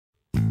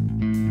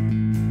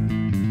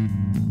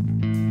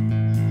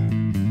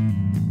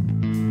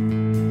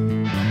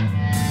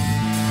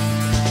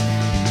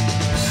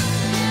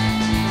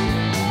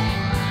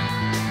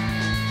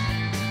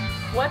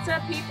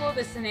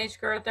it's Teenage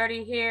Girl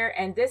 30 here,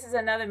 and this is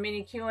another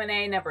mini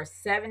Q&A number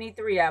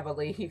 73, I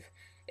believe.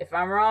 If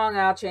I'm wrong,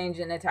 I'll change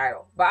in the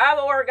title. But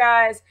either or,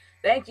 guys,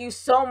 thank you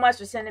so much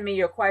for sending me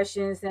your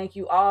questions. Thank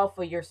you all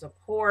for your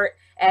support.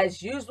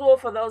 As usual,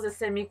 for those that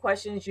send me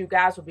questions, you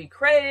guys will be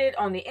credited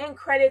on the end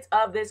credits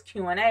of this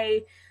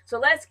Q&A. So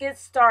let's get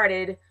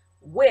started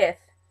with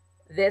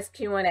this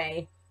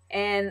Q&A.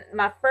 And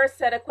my first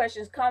set of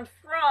questions comes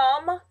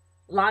from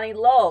Lonnie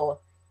Lowe.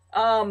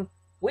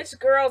 Which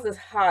girls is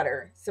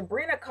hotter,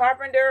 Sabrina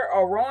Carpenter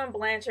or Rowan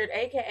Blanchard,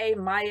 aka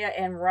Maya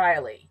and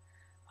Riley?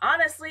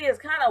 Honestly, it's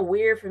kind of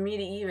weird for me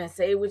to even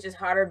say which is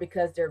hotter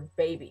because they're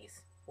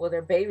babies. Well,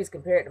 they're babies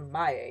compared to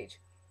my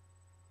age.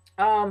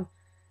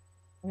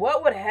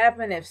 What would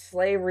happen if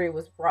slavery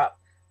was brought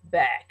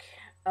back?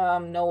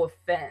 No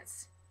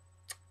offense.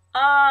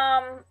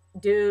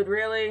 Dude,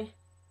 really?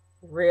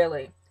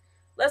 Really?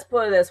 Let's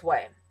put it this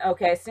way.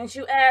 Okay, since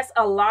you asked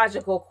a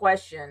logical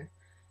question,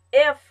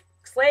 if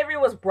slavery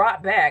was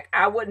brought back,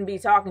 I wouldn't be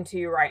talking to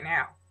you right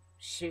now.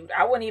 Shoot,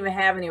 I wouldn't even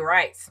have any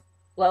rights,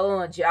 let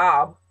alone a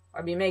job,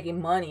 or be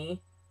making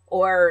money,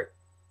 or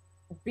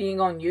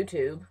being on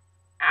YouTube.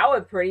 I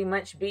would pretty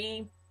much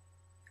be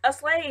a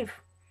slave.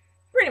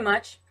 Pretty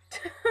much.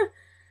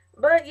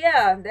 But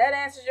yeah, that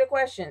answers your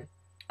question.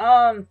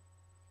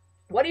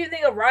 What do you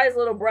think of Riley's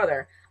little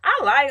brother? I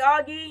like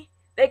Augie.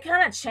 They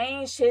kind of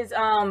changed his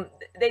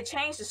they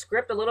changed the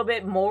script a little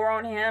bit more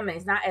on him, and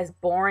he's not as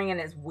boring and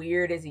as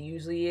weird as he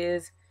usually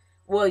is.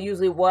 Well, it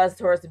usually was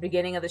towards the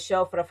beginning of the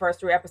show for the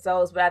first 3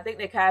 episodes, but I think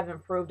they kind of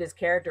improved his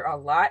character a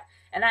lot,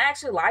 and I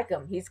actually like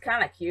him. He's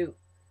kind of cute.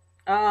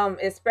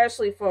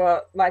 Especially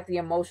for like the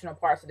emotional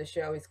parts of the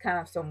show. He's kind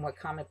of somewhat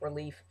comic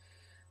relief.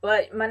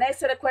 But my next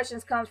set of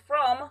questions comes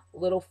from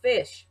Little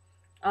Fish.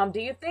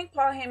 Do you think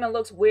Paul Heyman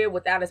looks weird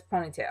without his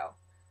ponytail?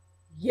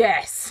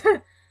 Yes.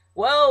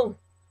 Well,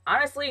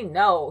 honestly,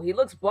 no. He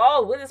looks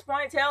bald with his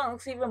ponytail and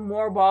looks even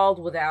more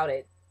bald without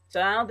it.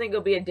 So I don't think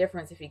it'll be a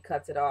difference if he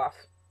cuts it off.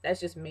 That's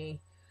just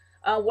me.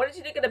 What did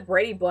you think of the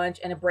Brady Bunch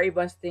and the Brady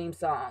Bunch theme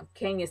song?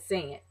 Can you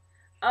sing it?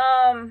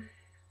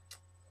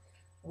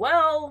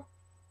 Well,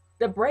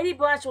 the Brady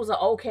Bunch was an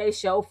okay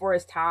show for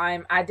its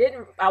time.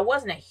 I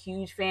wasn't a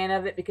huge fan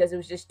of it because it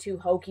was just too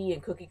hokey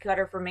and cookie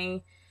cutter for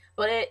me.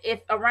 But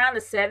if around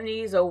the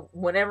 70s or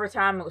whatever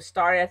time it was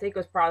started, I think it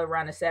was probably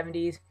around the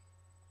 70s,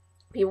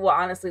 people will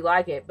honestly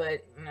like it,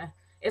 but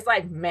it's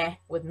like meh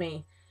with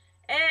me.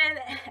 And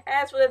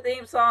as for the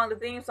theme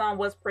song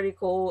was pretty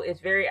cool. It's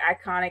very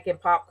iconic in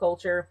pop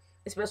culture,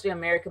 especially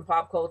American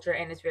pop culture,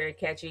 and it's very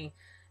catchy.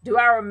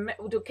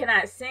 Can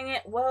I sing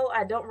it? Well,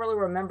 I don't really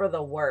remember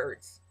the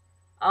words.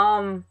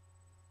 I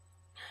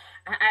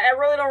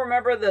really don't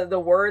remember the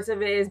words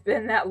of it. It's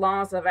been that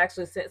long since I've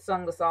actually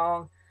sung the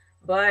song,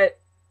 but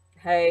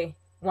hey,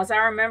 once I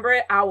remember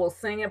it, I will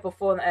sing it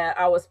before.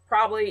 I was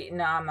probably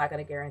no, I'm not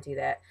gonna guarantee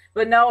that.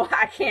 But no,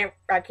 I can't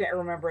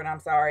remember it.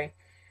 I'm sorry.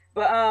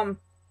 But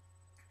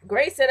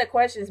great set of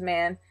questions,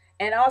 man.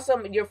 And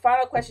also, your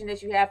final question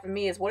that you have for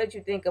me is, what did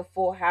you think of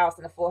Full House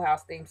and the Full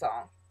House theme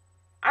song?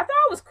 I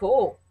thought it was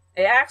cool.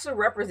 It actually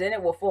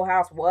represented what Full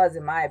House was,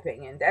 in my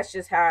opinion. That's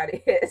just how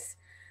it is.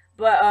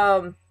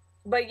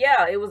 But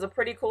yeah, it was a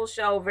pretty cool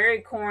show.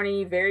 Very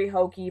corny, very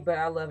hokey, but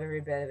I love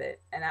every bit of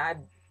it. And I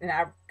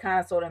kind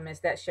of sort of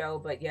missed that show,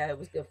 but yeah, it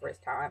was good for its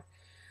time.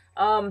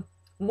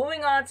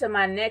 Moving on to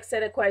my next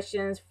set of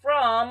questions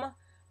from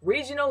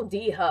Regional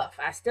D Huff.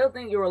 I still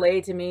think you're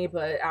related to me,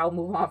 but I'll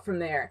move on from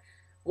there.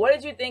 What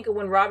did you think of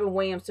when Robin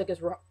Williams took his?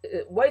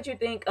 What did you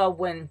think of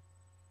when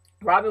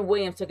Robin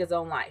Williams took his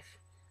own life?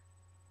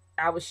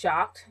 I was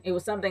shocked. It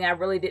was something I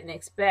really didn't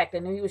expect. I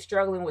knew he was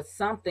struggling with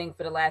something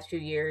for the last few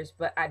years,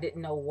 but I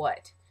didn't know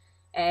what.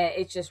 And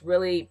it just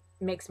really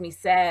makes me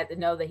sad to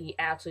know that he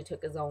actually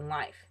took his own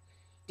life.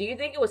 Do you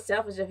think it was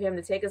selfish of him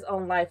to take his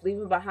own life,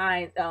 leaving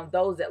behind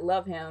those that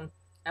love him,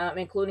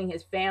 including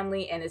his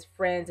family and his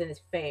friends and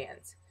his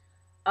fans?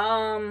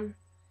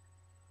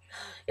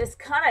 It's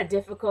kind of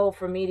difficult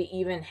for me to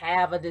even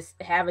have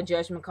a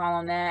judgment call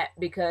on that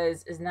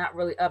because it's not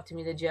really up to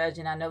me to judge,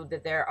 and I know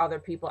that there are other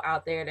people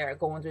out there that are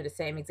going through the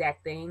same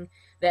exact thing,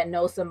 that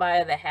know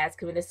somebody that has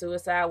committed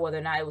suicide, whether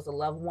or not it was a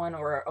loved one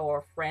or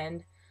a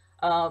friend.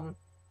 So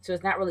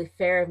it's not really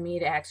fair of me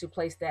to actually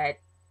place that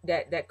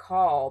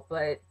call,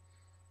 but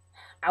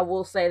I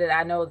will say that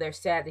I know they're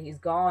sad that he's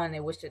gone.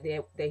 They wish that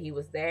he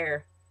was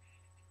there.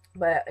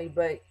 But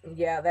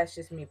yeah, that's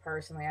just me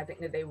personally. I think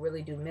that they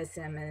really do miss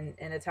him, and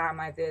in a time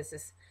like this,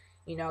 it's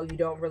you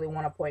don't really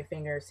want to point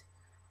fingers.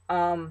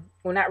 Well,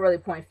 not really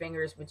point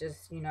fingers, but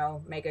just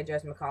make a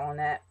judgment call on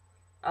that.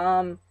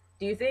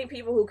 Do you think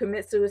people who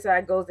commit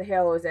suicide goes to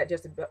hell, or is that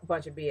just a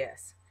bunch of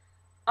BS?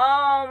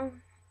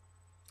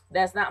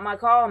 That's not my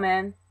call,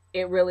 man.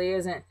 It really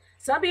isn't.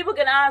 Some people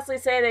can honestly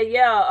say that,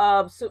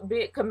 yeah,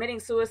 committing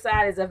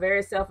suicide is a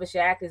very selfish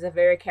act, is a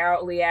very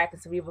cowardly act,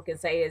 and some people can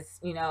say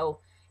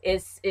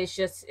it's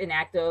just an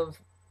act of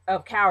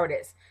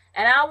cowardice.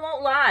 And I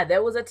won't lie,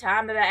 there was a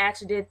time that I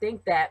actually did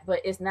think that,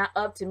 but it's not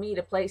up to me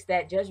to place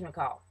that judgment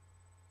call.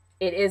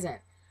 It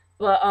isn't.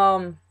 But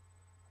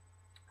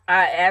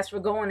as for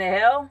going to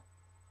hell,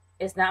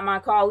 It's not my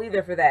call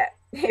either for that.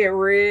 It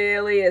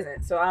really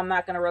isn't. So I'm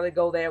not gonna really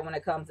go there when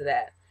it comes to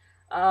that.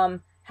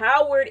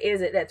 How weird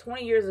is it that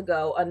 20 years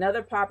ago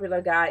another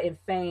popular guy in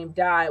fame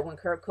died when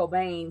Kurt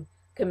Cobain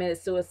committed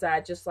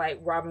suicide, just like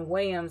Robin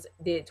Williams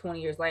did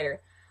 20 years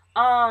later?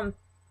 Um,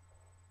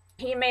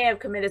 he may have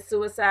committed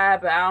suicide,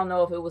 but I don't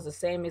know if it was the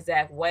same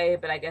exact way.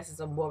 But I guess it's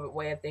a morbid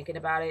way of thinking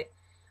about it.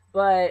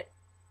 But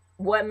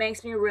what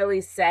makes me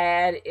really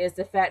sad is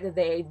the fact that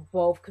they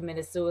both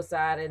committed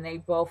suicide and they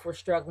both were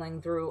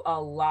struggling through a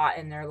lot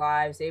in their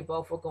lives. They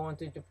both were going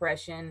through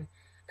depression.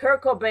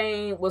 Kurt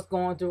Cobain was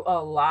going through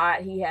a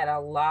lot. He had a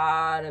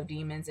lot of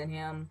demons in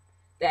him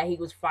that he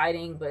was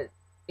fighting, but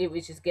it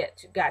was just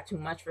got too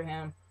much for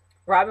him.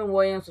 Robin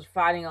Williams was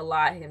fighting a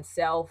lot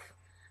himself.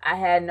 I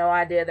had no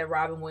idea that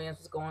Robin Williams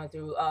was going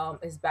through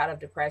his bout of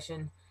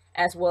depression,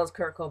 as well as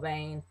Kurt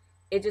Cobain.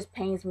 It just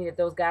pains me that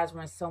those guys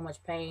were in so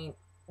much pain.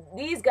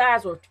 These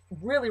guys were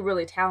really,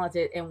 really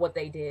talented in what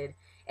they did.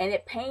 And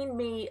it pained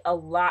me a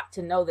lot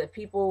to know that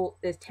people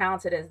as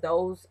talented as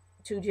those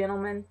two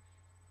gentlemen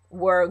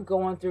were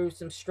going through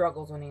some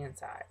struggles on the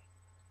inside.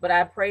 But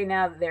I pray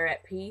now that they're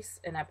at peace,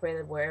 and I pray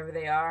that wherever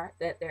they are,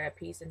 that they're at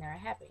peace and they're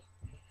happy.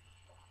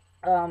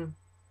 Um,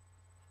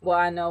 well,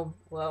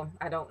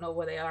 I don't know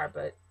where they are,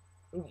 but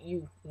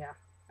yeah,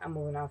 I'm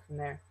moving on from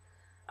there.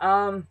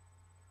 Um,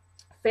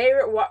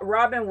 Favorite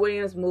Robin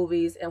Williams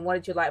movies, and what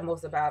did you like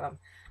most about them?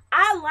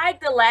 I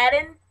liked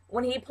Aladdin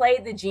when he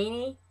played the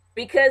genie,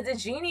 because the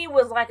genie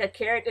was like a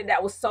character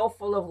that was so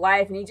full of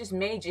life and he just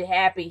made you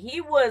happy. He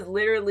was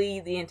literally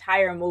the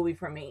entire movie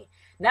for me.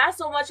 Not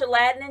so much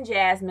Aladdin and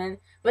Jasmine,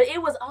 but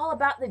it was all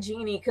about the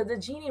genie, because the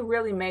genie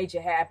really made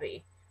you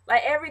happy.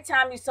 Like every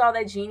time you saw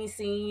that genie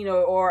scene,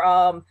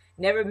 or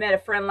Never Met a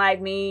Friend Like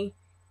Me,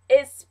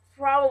 it's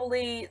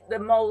probably the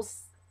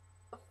most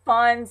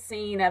fun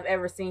scene I've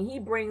ever seen. He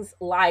brings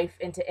life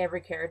into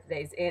every character that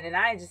he's in, and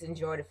I just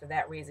enjoyed it for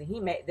that reason. He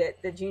made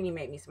the genie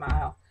made me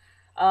smile.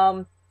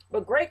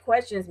 But great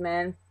questions,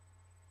 man.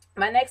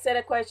 My next set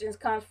of questions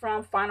comes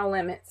from Final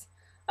Limits.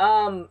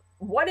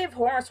 What if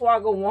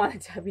Hornswoggle won a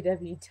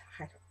WWE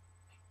title?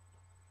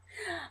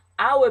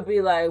 I would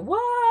be like,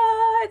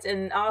 what?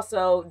 And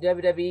also,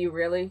 WWE,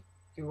 really?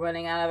 You're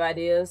running out of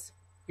ideas?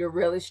 You're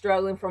really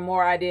struggling for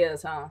more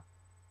ideas, huh?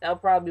 That'll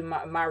probably be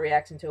my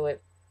reaction to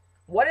it.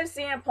 What if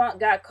CM Punk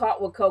got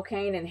caught with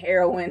cocaine and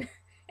heroin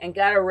and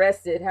got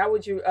arrested? How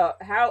would you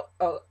got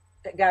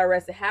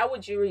arrested? How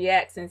would you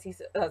react, since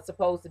he's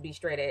supposed to be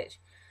straight edge?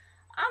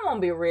 I'm gonna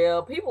be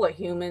real. People are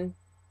human.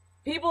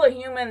 People are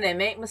human. They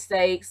make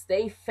mistakes.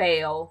 They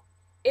fail.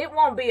 It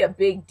won't be a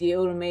big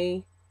deal to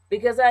me,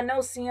 because I know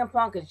CM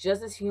Punk is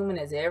just as human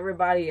as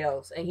everybody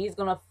else, and he's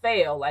gonna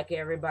fail like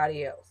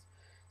everybody else.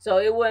 So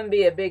it wouldn't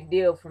be a big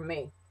deal for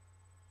me.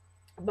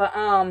 But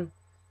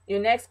your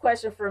next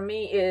question for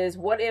me is,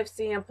 what does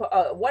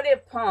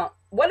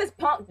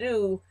Punk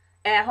do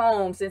at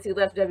home since he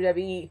left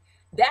WWE?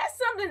 That's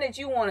something that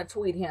you want to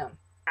tweet him.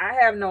 I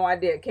have no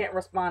idea. Can't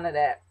respond to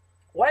that.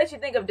 What did you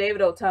think of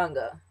David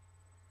Otunga?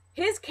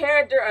 His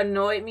character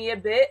annoyed me a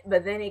bit,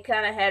 but then he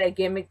kind of had a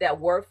gimmick that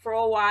worked for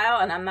a while,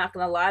 and I'm not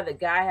going to lie, the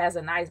guy has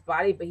a nice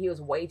body, but he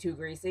was way too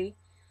greasy.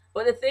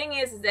 But the thing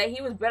is that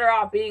he was better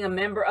off being a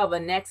member of a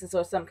Nexus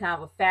or some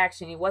kind of a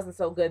faction. He wasn't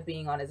so good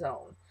being on his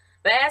own.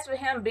 But as for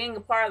him being a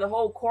part of the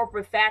whole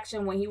corporate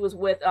faction when he was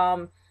with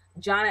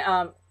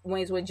John when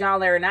he was with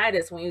John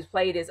Laurinaitis, when he was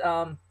played his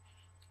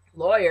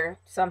lawyer,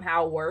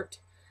 somehow worked.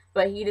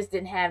 But he just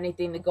didn't have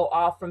anything to go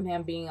off from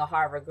him being a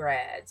Harvard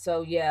grad.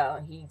 So yeah,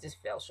 he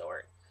just fell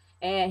short.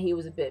 And he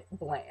was a bit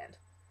bland.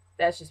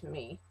 That's just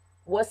me.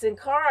 Was Sin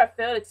Cara a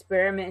failed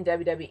experiment in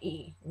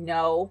WWE?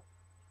 No.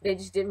 They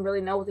just didn't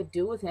really know what to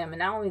do with him. And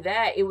not only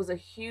that, it was a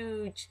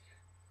huge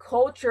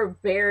culture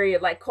barrier,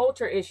 like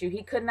culture issue.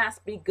 He could not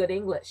speak good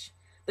English.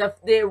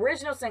 The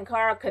original Sin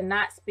Cara could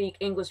not speak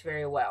English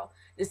very well.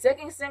 The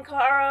second Sin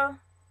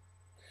Cara,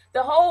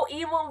 the whole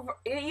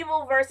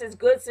evil versus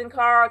good Sin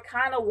Cara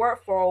kind of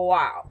worked for a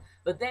while.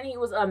 But then he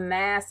was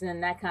unmasked, and then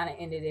that kind of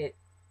ended it.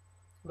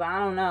 But I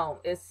don't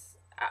know.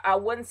 I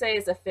wouldn't say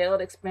it's a failed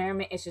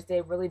experiment. It's just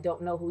they really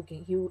don't know who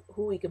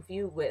he can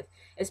feud with,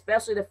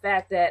 especially the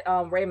fact that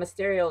Rey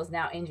Mysterio is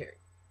now injured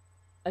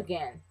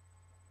again.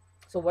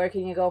 So where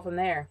can you go from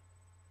there?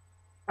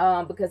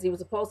 Because he was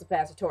supposed to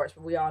pass the torch,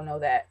 but we all know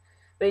that.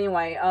 But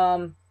anyway,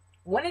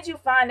 when did you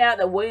find out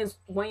that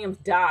Williams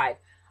died?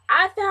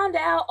 I found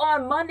out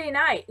on Monday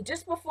night,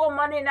 just before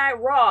Monday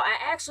Night Raw. I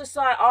actually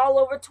saw it all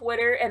over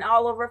Twitter and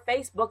all over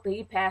Facebook that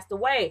he passed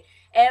away.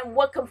 And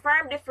what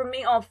confirmed it for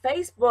me on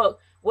Facebook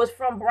was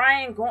from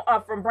Brandon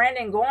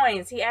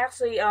Goins. He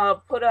actually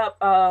put up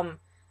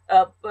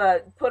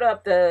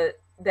the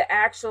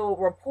actual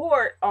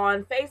report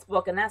on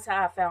Facebook, and that's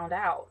how I found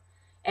out.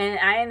 And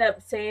I ended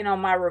up saying on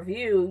my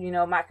review,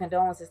 my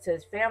condolences to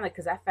his family,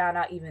 because I found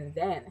out even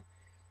then,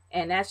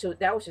 and that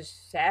was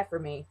just sad for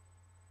me.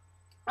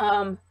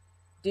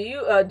 Do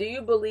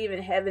you believe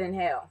in heaven and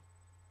hell?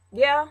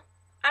 Yeah,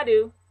 I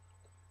do.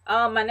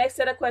 My next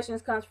set of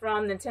questions comes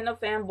from Nintendo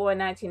Fanboy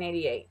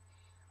 1988.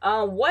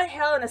 What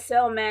Hell in a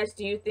Cell match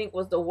do you think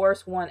was the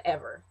worst one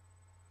ever?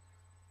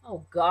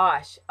 Oh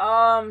gosh.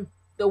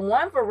 The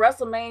one for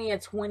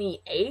WrestleMania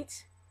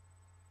 28.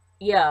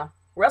 Yeah,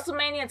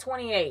 WrestleMania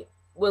 28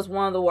 was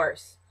one of the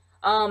worst.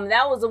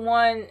 That was the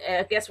one,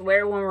 I guess, where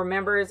everyone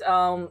remembers.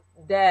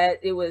 That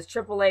it was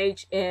Triple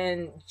H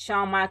and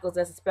Shawn Michaels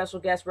as a special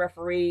guest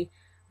referee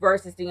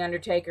versus the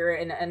Undertaker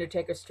in the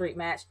Undertaker Street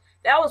match.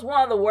 That was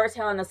one of the worst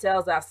Hell in a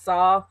Cells I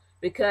saw,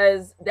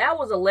 because that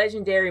was a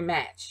legendary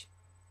match,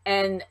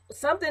 and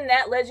something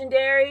that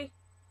legendary,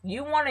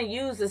 you want to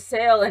use the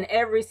cell in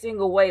every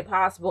single way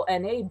possible,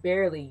 and they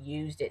barely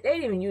used it. They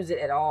didn't even use it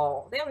at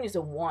all. They only used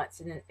it once,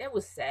 and it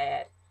was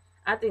sad.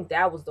 I think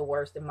that was the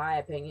worst, in my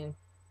opinion.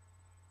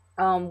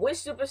 Which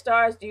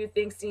superstars do you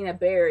think Cena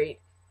buried?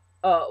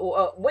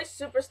 Which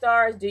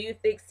superstars do you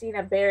think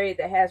Cena buried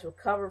that has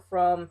recovered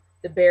from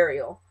the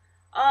burial?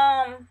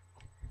 Um,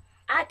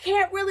 I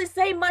can't really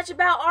say much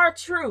about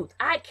R-Truth.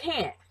 I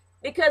can't,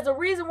 because the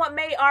reason what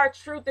made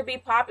R-Truth to be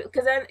popular,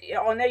 because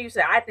on there you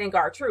said I think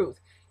R-Truth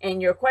in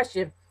your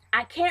question.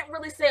 I can't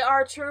really say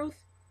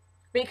R-Truth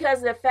because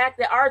of the fact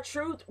that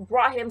R-Truth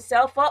brought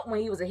himself up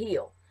when he was a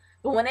heel,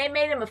 but when they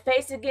made him a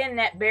face again,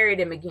 that buried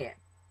him again.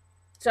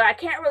 So I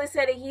can't really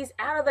say that he's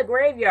out of the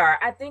graveyard.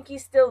 I think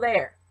he's still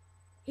there.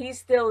 He's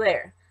still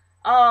there.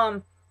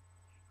 Um,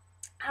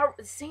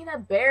 Cena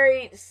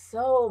buried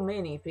so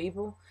many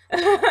people.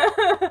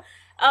 But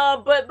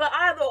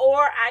either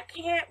or, I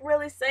can't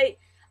really say.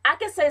 I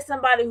can say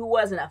somebody who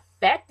wasn't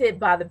affected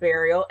by the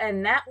burial,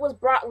 and that was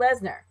Brock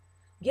Lesnar.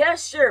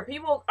 Yes, sure,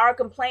 people are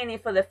complaining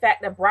for the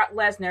fact that Brock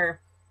Lesnar,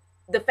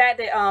 the fact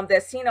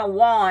that Cena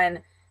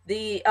won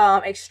the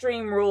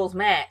Extreme Rules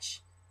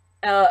match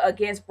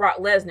against Brock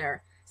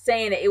Lesnar,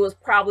 saying that it was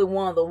probably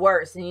one of the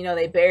worst, and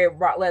they buried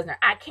Brock Lesnar.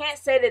 I can't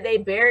say that they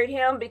buried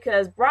him,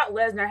 because Brock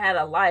Lesnar had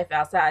a life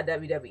outside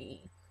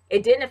WWE.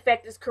 It didn't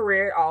affect his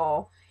career at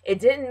all. It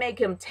didn't make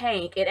him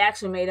tank. It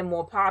actually made him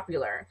more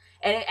popular,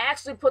 and it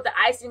actually put the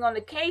icing on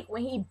the cake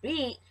when he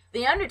beat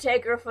the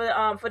Undertaker for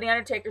the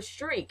Undertaker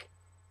streak.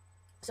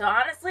 So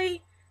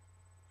honestly,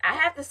 I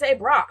have to say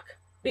Brock,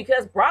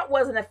 because Brock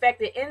wasn't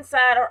affected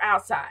inside or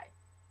outside.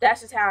 That's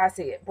just how I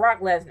see it.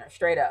 Brock Lesnar,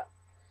 straight up.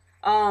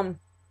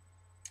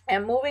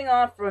 And moving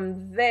on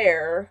from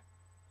there,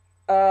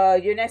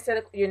 your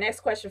next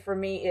question for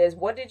me is,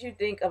 what did you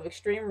think of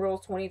Extreme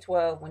Rules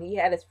 2012 when he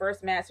had his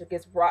first match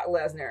against Brock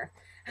Lesnar?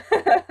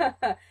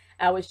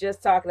 I was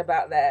just talking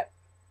about that.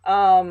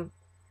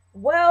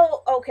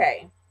 Well,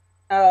 okay.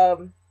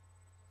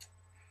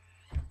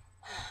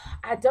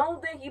 I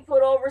don't think he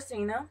put over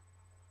Cena,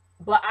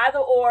 but either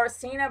or,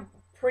 Cena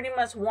pretty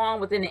much won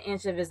within an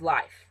inch of his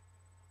life.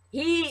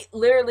 He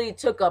literally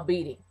took a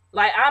beating.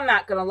 Like, I'm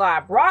not gonna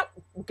lie, Brock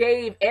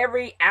gave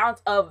every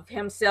ounce of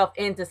himself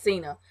into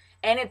Cena,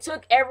 and it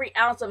took every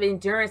ounce of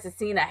endurance that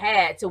Cena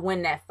had to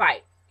win that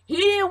fight. He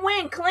didn't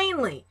win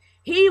cleanly.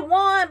 He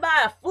won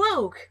by a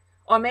fluke,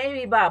 or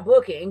maybe by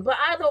booking, but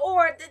either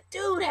or, the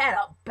dude had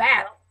a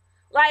battle.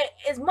 Like,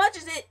 as much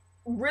as it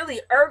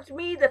really irked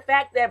me, the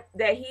fact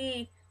that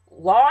he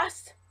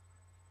lost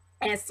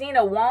and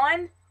Cena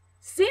won,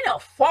 Cena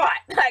fought.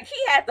 Like, he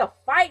had to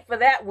fight for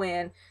that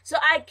win. So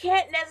I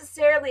can't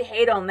necessarily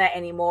hate on that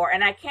anymore.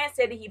 And I can't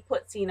say that he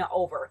put Cena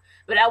over.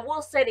 But I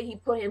will say that he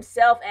put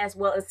himself as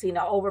well as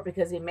Cena over,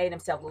 because he made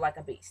himself look like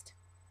a beast.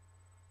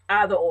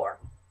 Either or.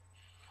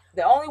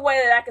 The only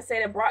way that I can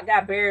say that Brock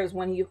got buried is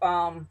when he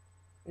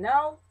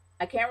no,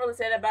 I can't really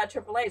say that about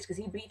Triple H, because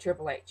he beat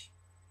Triple H.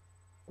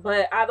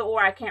 But either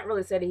or, I can't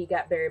really say that he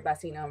got buried by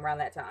Cena around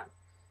that time.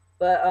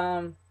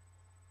 But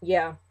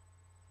yeah.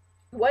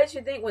 What did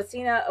you think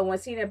when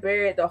Cena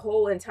buried the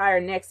whole entire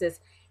Nexus?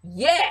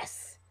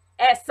 Yes,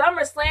 at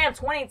SummerSlam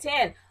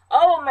 2010.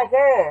 Oh my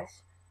gosh,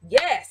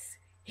 yes,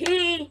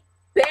 he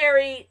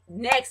buried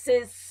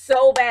Nexus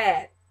so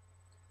bad.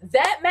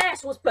 That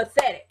match was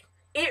pathetic.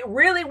 It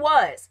really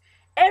was.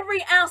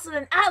 Every ounce of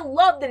I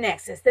love the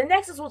Nexus. The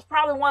Nexus was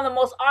probably one of the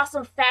most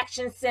awesome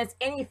factions since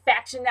any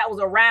faction that was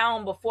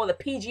around before the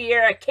PG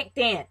era kicked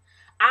in.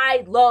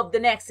 I love the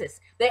Nexus.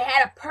 They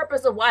had a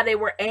purpose of why they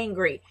were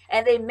angry,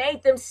 and they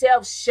made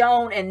themselves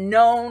shown and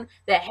known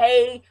that,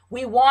 hey,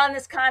 we won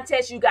this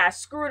contest, you guys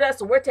screwed us,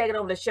 so we're taking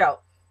over the show.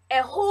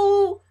 And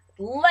who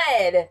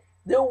led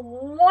the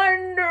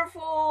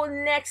wonderful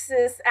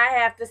Nexus, I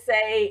have to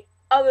say,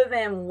 other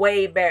than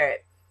Wade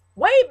Barrett?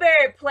 Wade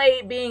Barrett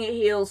played being a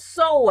heel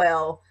so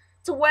well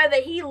to where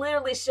that he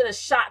literally should have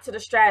shot to the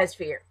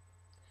stratosphere,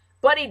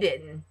 but he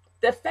didn't.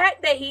 The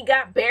fact that he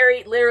got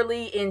buried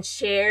literally in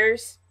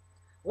chairs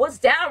was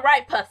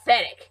downright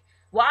pathetic.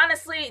 Well,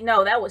 honestly,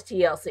 no, that was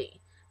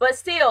TLC. But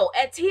still,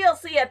 at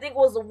TLC, I think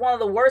was one of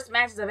the worst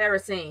matches I've ever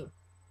seen.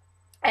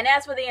 And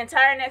as for the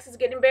entire Nexus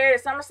getting buried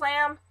at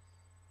SummerSlam,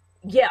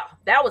 yeah,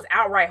 that was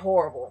outright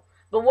horrible.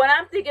 But what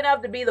I'm thinking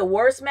of to be the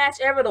worst match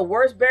ever, the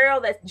worst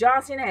burial that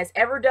John Cena has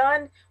ever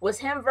done, was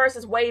him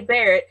versus Wade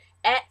Barrett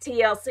at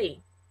TLC.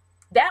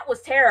 That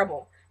was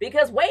terrible,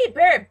 because Wade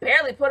Barrett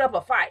barely put up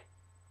a fight.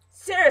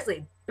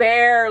 Seriously,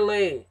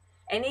 barely.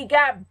 And he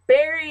got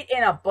buried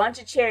in a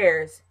bunch of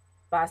chairs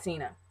by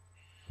Cena.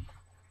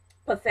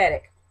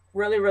 Pathetic.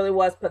 Really, really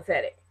was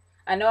pathetic.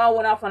 I know I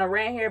went off on a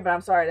rant here, but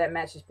I'm sorry, that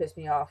match just pissed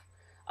me off.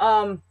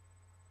 Um,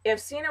 if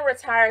Cena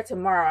retired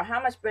tomorrow,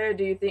 how much better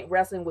do you think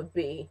wrestling would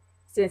be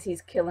since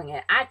he's killing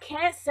it? I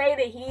can't say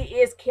that he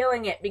is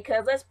killing it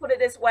because let's put it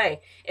this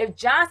way. If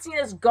John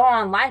Cena's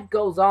gone, life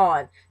goes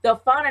on. They'll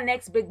find a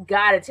next big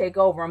guy to take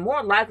over. And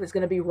more likely it's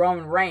going to be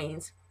Roman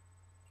Reigns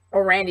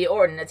or Randy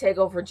Orton to take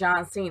over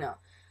John Cena.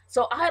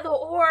 So either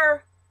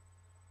or,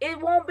 it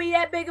won't be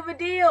that big of a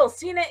deal.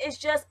 Cena is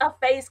just a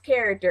face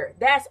character.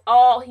 That's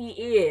all he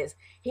is.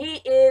 He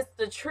is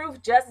the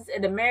truth, justice,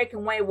 and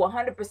American way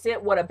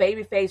 100% what a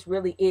babyface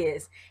really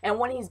is. And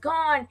when he's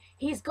gone,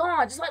 he's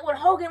gone. Just like when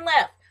Hogan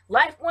left,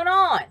 life went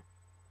on.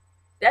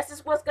 That's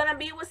just what's going to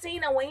be with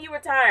Cena when he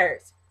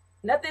retires.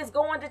 Nothing's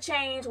going to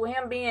change with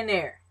him being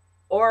there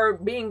or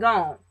being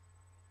gone.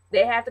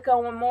 They have to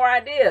come with more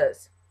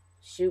ideas.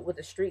 Shoot, with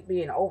the streak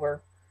being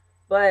over.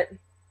 But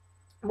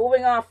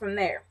moving on from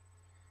there.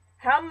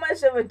 How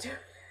much of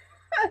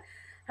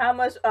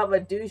a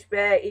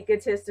douchebag,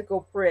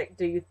 egotistical prick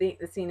do you think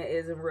that Cena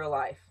is in real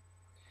life?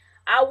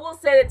 I will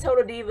say that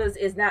Total Divas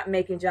is not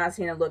making John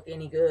Cena look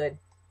any good.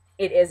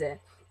 It isn't.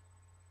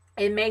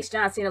 It makes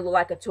John Cena look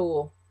like a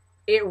tool.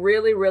 It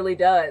really, really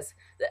does.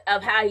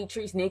 Of how he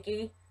treats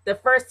Nikki. The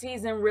first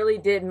season really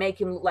did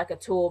make him look like a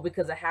tool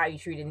because of how he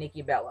treated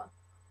Nikki Bella.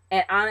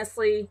 And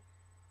honestly,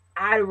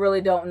 I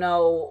really don't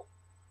know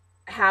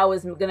how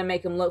is going to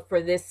make him look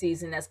for this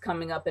season that's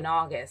coming up in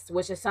August,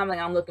 which is something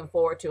I'm looking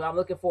forward to. I'm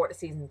looking forward to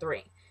season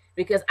 3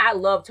 because I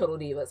love Total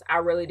Divas. I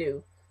really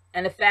do.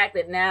 And the fact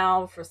that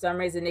now, for some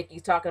reason,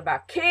 Nikki's talking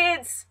about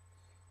kids,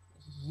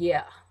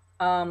 yeah.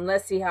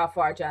 Let's see how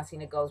far John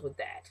Cena goes with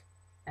that.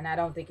 And I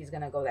don't think he's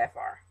going to go that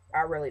far. I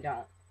really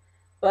don't.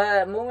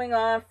 But moving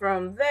on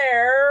from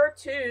there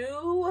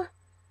to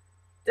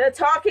the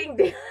talking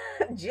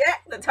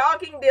Jack the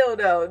talking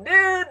dildo. Dude,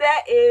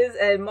 that is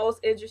the most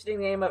interesting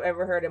name I've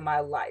ever heard in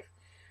my life.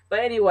 But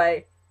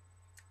anyway,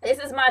 this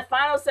is my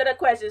final set of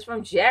questions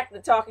from Jack the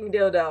talking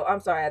dildo.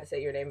 I'm sorry, I had to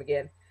say your name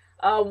again.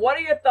 What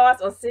are your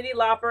thoughts on Cyndi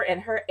Lauper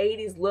and her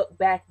 80s look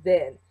back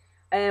then?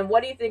 And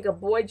what do you think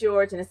of Boy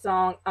George and his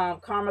song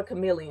Karma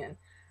Chameleon?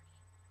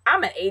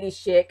 I'm an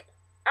 80s chick.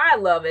 I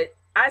love it.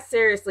 I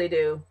seriously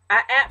do.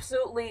 I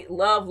absolutely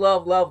love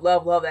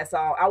that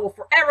song. I will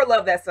forever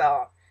love that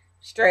song.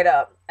 Straight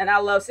up. And I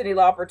love Cyndi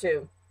Lauper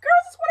too.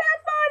 Girls just want to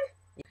have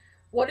fun.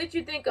 What did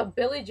you think of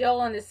Billy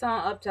Joel and his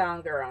song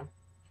Uptown Girl?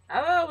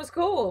 I thought it was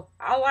cool.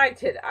 I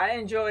liked it. I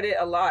enjoyed it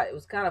a lot. It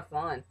was kind of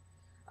fun.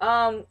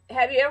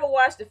 Have you ever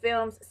watched the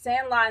films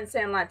Sandlot and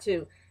Sandlot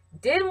 2?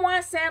 Didn't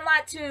watch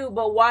Sandlot 2,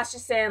 but watched the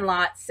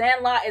Sandlot.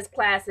 Sandlot is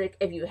classic.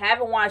 If you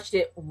haven't watched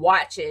it,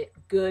 watch it.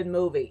 Good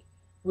movie.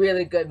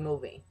 Really good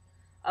movie.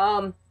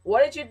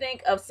 What did you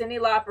think of Cyndi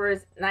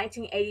Lauper's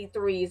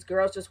 1983's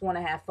Girls Just Want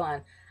to Have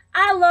Fun?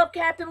 I love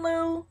Captain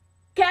Lou.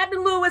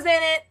 Captain Lou was in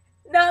it.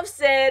 Enough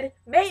said.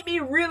 Made me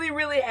really,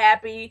 really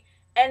happy.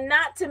 And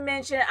not to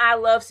mention, I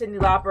love Cyndi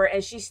Lauper,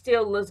 and she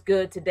still looks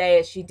good today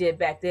as she did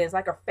back then. It's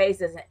like her face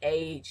doesn't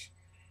age.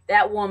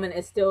 That woman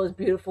is still as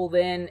beautiful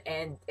then,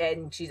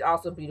 and she's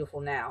also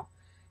beautiful now.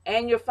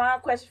 And your final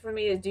question for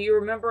me is, do you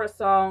remember a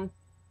song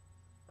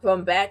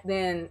from back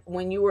then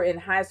when you were in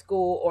high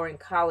school or in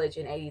college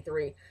in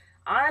 83?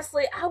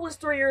 Honestly, I was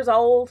 3 years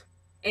old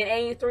in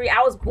 83.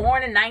 I was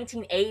born in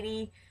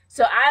 1980.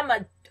 So I'm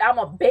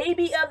a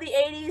baby of the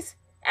 80s.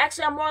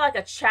 Actually, I'm more like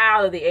a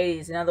child of the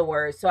 80s, in other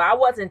words. So I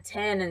wasn't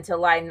 10 until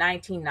like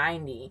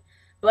 1990.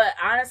 But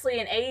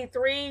honestly, in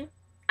 83,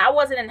 I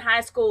wasn't in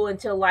high school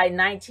until like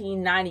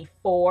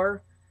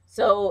 1994.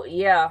 So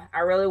yeah, I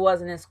really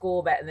wasn't in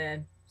school back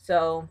then.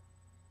 So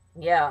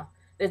yeah,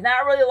 there's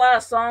not really a lot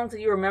of songs that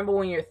you remember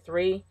when you're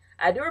 3.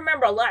 I do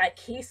remember a lot of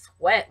Keith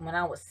Sweat when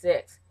I was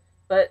 6.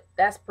 But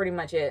that's pretty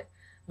much it.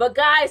 But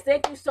guys,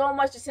 thank you so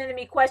much for sending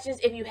me questions.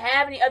 If you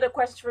have any other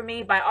questions for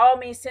me, by all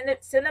means, send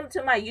them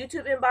to my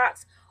YouTube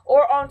inbox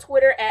or on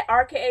Twitter at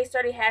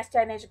RKA30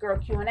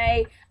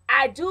 #NatureGirlQ&A.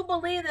 I do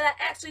believe that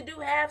I actually do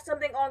have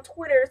something on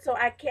Twitter, so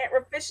I can't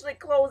officially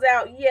close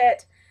out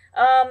yet.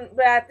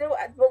 But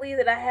I believe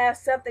that I have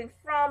something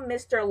from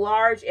Mr.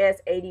 Large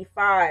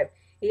S85.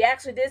 He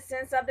actually did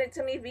send something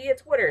to me via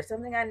Twitter,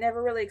 something I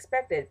never really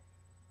expected.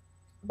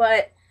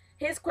 But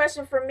his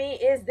question for me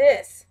is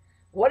this.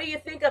 What do you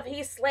think of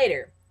Heath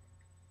Slater?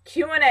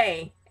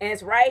 Q&A, and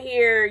it's right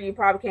here. You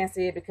probably can't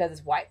see it because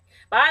it's white.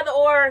 But either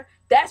or,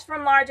 that's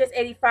from Largest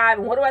 85.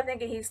 And what do I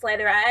think of Heath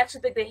Slater? I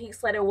actually think that Heath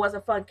Slater was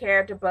a fun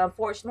character, but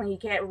unfortunately he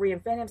can't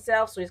reinvent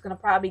himself, so he's going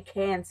to probably be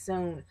canned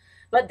soon.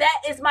 But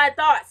that is my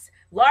thoughts.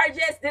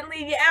 Largest didn't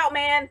leave you out,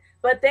 man.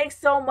 But thanks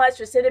so much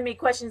for sending me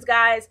questions,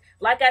 guys.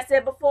 Like I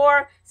said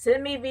before,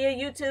 send me via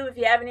YouTube if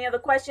you have any other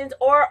questions,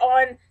 or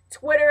on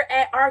Twitter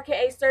at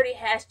RKA30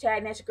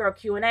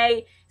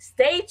 #NatureGirlQ&A.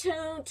 Stay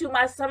tuned to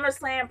my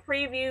SummerSlam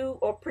preview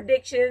or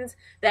predictions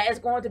that is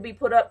going to be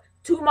put up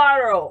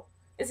tomorrow.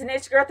 It's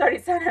Nature Girl 30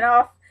 signing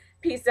off.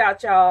 Peace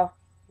out, y'all.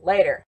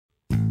 Later.